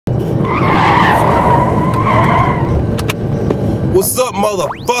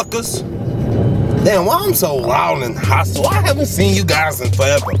motherfuckers. Damn, why I'm so loud and hostile? I haven't seen you guys in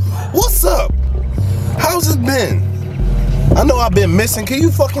forever. What's up? How's it been? I know I've been missing. Can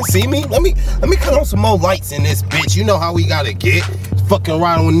you fucking see me? Let me cut on some more lights in this bitch. You know how we gotta get. Fucking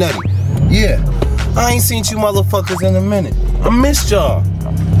Ridin Wit Nutty. Yeah, I ain't seen you motherfuckers in a minute. I missed y'all.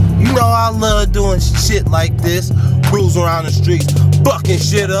 You know I love doing shit like this. Cruising around the streets, fucking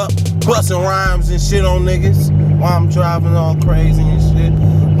shit up, busting rhymes and shit on niggas while I'm driving all crazy and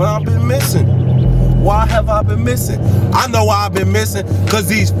shit. But I've been missing. Why have I been missing? I know why I've been missing. Cause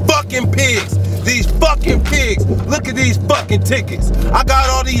these fucking pigs. Look at these fucking tickets. I got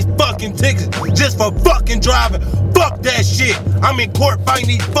all these fucking tickets just for fucking driving. Fuck that shit. I'm in court fighting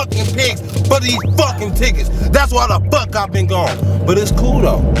these fucking pigs for these fucking tickets. That's why the fuck I've been gone. But it's cool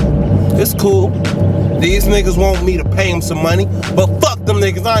though. It's cool. These niggas want me to pay them some money. But fuck them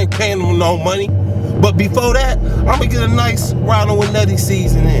niggas, I ain't paying them no money. But before that, I'm gonna get a nice Ridin Wit Nutty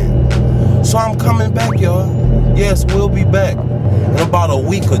season in. So I'm coming back, y'all. Yes, we'll be back in about a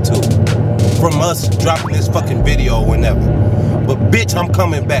week or two from us dropping this fucking video whenever. But bitch, I'm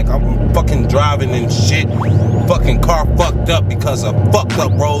coming back. I'm fucking driving and shit. Fucking car fucked up because of fucked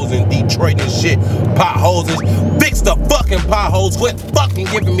up roads in Detroit and shit. Potholes and fix the fucking potholes. Quit fucking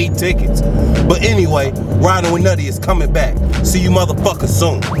giving me tickets. But anyway, Ridin Wit Nutty is coming back. See you motherfuckers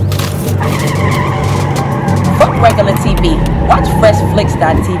soon. Fuck regular TV. Watch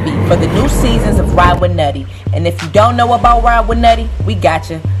Flix.tv for the new seasons of Ridin Wit Nutty. And if you don't know about Ridin Wit Nutty, we got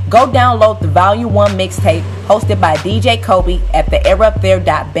you. Go download the Volume 1 mixtape hosted by DJ Kobe at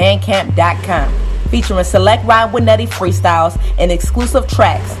theairupthere.bandcamp.com, featuring select Ridin Wit Nutty freestyles and exclusive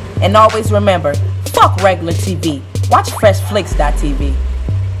tracks. And always remember, fuck regular TV. Watch Flix.tv.